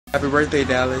Happy birthday,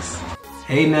 Dallas.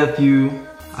 Hey nephew,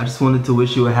 I just wanted to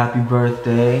wish you a happy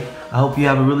birthday. I hope you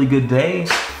have a really good day.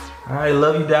 Alright,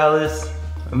 love you Dallas.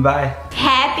 Bye.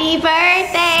 Happy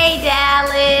birthday,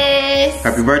 Dallas.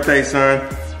 Happy birthday,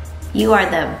 son. You are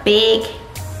the big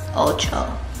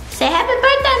Ocho. Say happy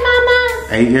birthday, mama.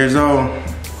 8 years old.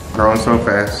 Growing so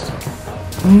fast.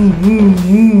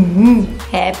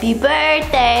 Happy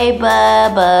birthday,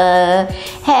 Bubba.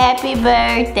 Happy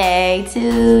birthday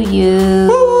to you.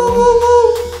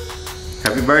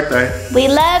 Happy birthday. We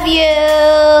love you.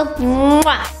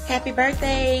 Mwah. Happy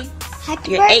birthday.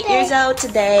 Happy You're birthday. 8 years old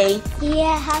today.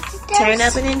 Yeah, happy birthday. Turn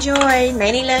up and enjoy.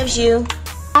 Nanny loves you.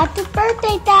 Happy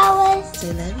birthday, Dallas.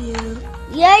 I love you.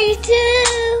 Yeah, you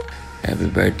too. Happy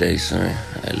birthday, son.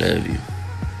 I love you.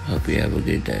 Hope you have a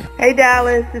good day. Hey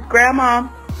Dallas, it's Grandma.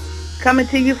 Coming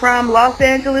to you from Los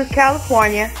Angeles,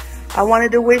 California. I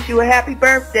wanted to wish you a happy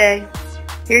birthday.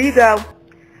 Here you go.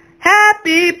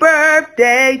 Happy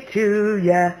birthday to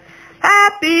ya.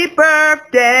 Happy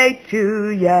birthday to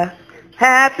ya.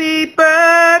 Happy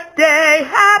birthday,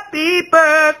 happy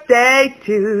birthday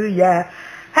to ya.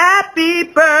 Happy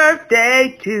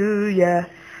birthday to ya.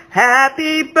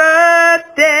 Happy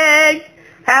birthday.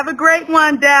 Have a great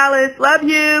one, Dallas. Love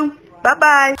you.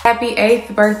 Bye-bye. Happy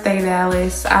 8th birthday,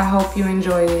 Dallas. I hope you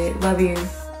enjoyed it. Love you.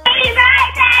 Happy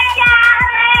birthday,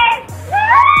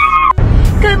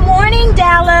 Dallas. Good morning,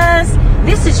 Dallas.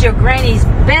 This is your granny's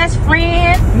best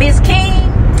friend, Miss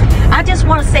King. I just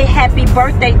want to say happy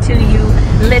birthday to you.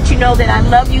 Let you know that I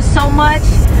love you so much.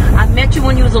 I met you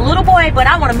when you was a little boy, but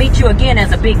I want to meet you again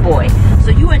as a big boy. So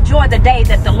you enjoy the day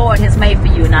that the Lord has made for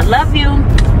you. And I love you.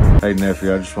 Hey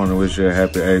nephew, I just want to wish you a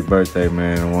happy 8th birthday,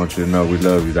 man. I want you to know we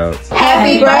love you, dog.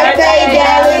 Happy birthday,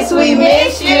 Dallas. We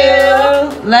miss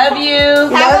you. Love you.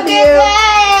 Have a good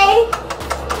day.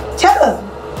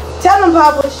 Tell them,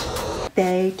 Publish.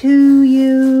 Birthday to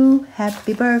you.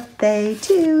 Happy birthday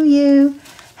to you.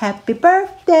 Happy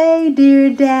birthday,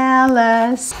 dear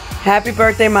Dallas. Happy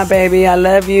birthday, my baby. I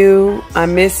love you. I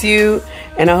miss you.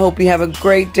 And I hope you have a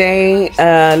great day.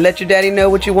 Let your daddy know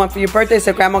what you want for your birthday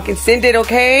so grandma can send it,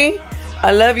 okay?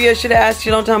 I love you. I should have asked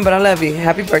you a long time, but I love you.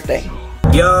 Happy birthday.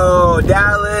 Yo,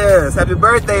 Dallas, happy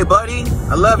birthday, buddy.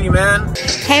 I love you, man.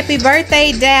 Happy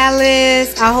birthday,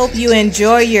 Dallas. I hope you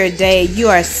enjoy your day. You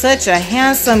are such a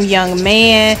handsome young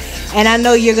man, and I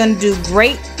know you're going to do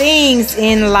great things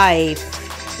in life.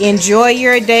 Enjoy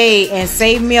your day and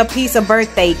save me a piece of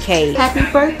birthday cake. Happy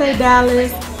birthday,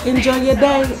 Dallas. Enjoy your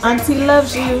day. Auntie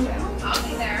loves you.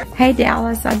 Hey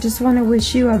Dallas, I just want to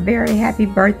wish you a very happy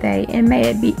birthday and may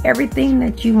it be everything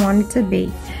that you want it to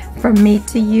be. From me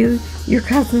to you, your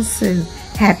cousin Sue.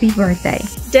 Happy birthday.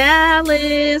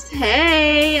 Dallas,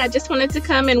 hey, I just wanted to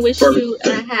come and wish you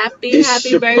a happy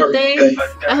birthday.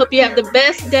 I hope you have the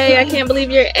best day. I can't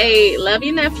believe you're 8. Love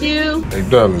you, nephew. Hey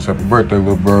Dallas, happy birthday,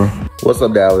 little bro. What's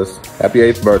up, Dallas? Happy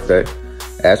 8th birthday.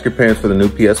 Ask your parents for the new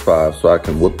PS5 so I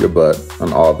can whoop your butt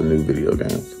on all the new video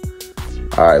games.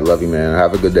 Alright, love you, man.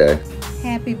 Have a good day.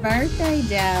 Happy birthday,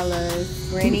 Dallas.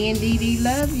 Granny and Dee Dee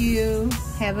love you.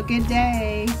 Have a good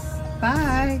day.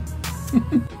 Bye.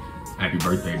 Happy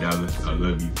birthday, Dallas. I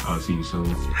love you. I'll see you soon.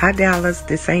 Hi, Dallas.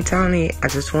 This ain't Tony. I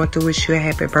just want to wish you a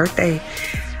happy birthday.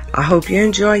 I hope you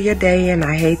enjoy your day, and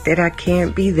I hate that I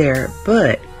can't be there,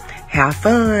 but have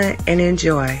fun and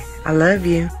enjoy. I love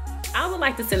you. I would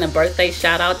like to send a birthday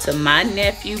shout out to my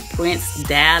nephew, Prince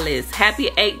Dallas. Happy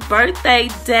 8th birthday,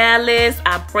 Dallas.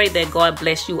 I pray that God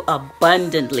bless you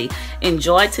abundantly.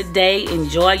 Enjoy today.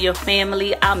 Enjoy your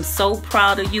family. I'm so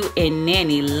proud of you, and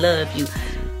Nanny love you.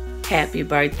 Happy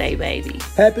birthday, baby.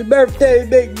 Happy birthday,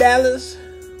 Big Dallas.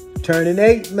 Turning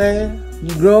 8, man.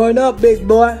 You growing up, big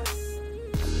boy.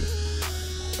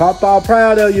 Papa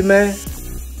proud of you, man.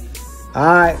 All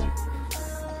right.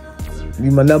 You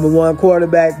my #1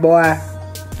 quarterback, boy.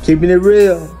 Keeping it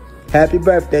real. Happy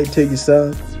birthday to you,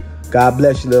 son. God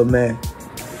bless you, little man.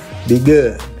 Be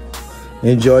good.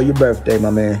 Enjoy your birthday, my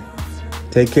man.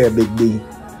 Take care, Big D.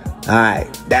 All right,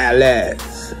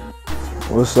 Dallas.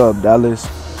 What's up, Dallas?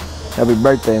 Happy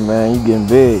birthday, man. You getting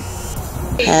big.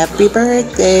 Happy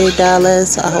birthday,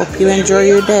 Dallas. I hope you enjoy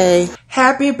your day.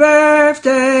 Happy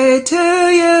birthday to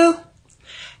you.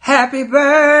 Happy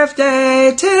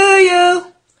birthday to you.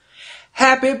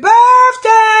 Happy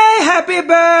birthday, happy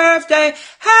birthday,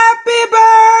 happy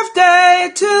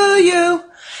birthday to you.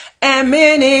 And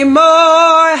many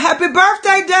more. Happy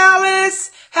birthday, Dallas.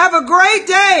 Have a great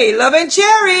day. Love and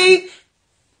Cherry.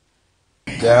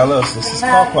 Dallas, this is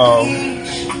Papa.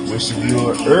 Wishing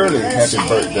you an early happy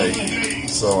birthday.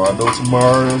 So I know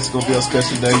tomorrow is going to be a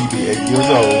special day. You'll be 8 years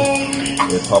old.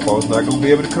 And Papa's not going to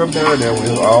be able to come down there.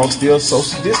 We're all still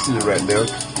social distancing right now.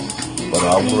 But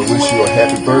I want to wish you a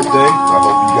happy birthday. I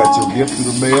hope you got your gift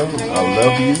through the mail. I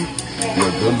love you. You're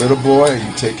a good little boy, and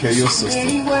you take care of your sister.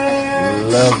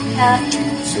 Love you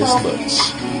this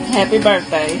much. Happy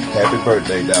birthday. Happy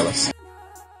birthday, Dallas.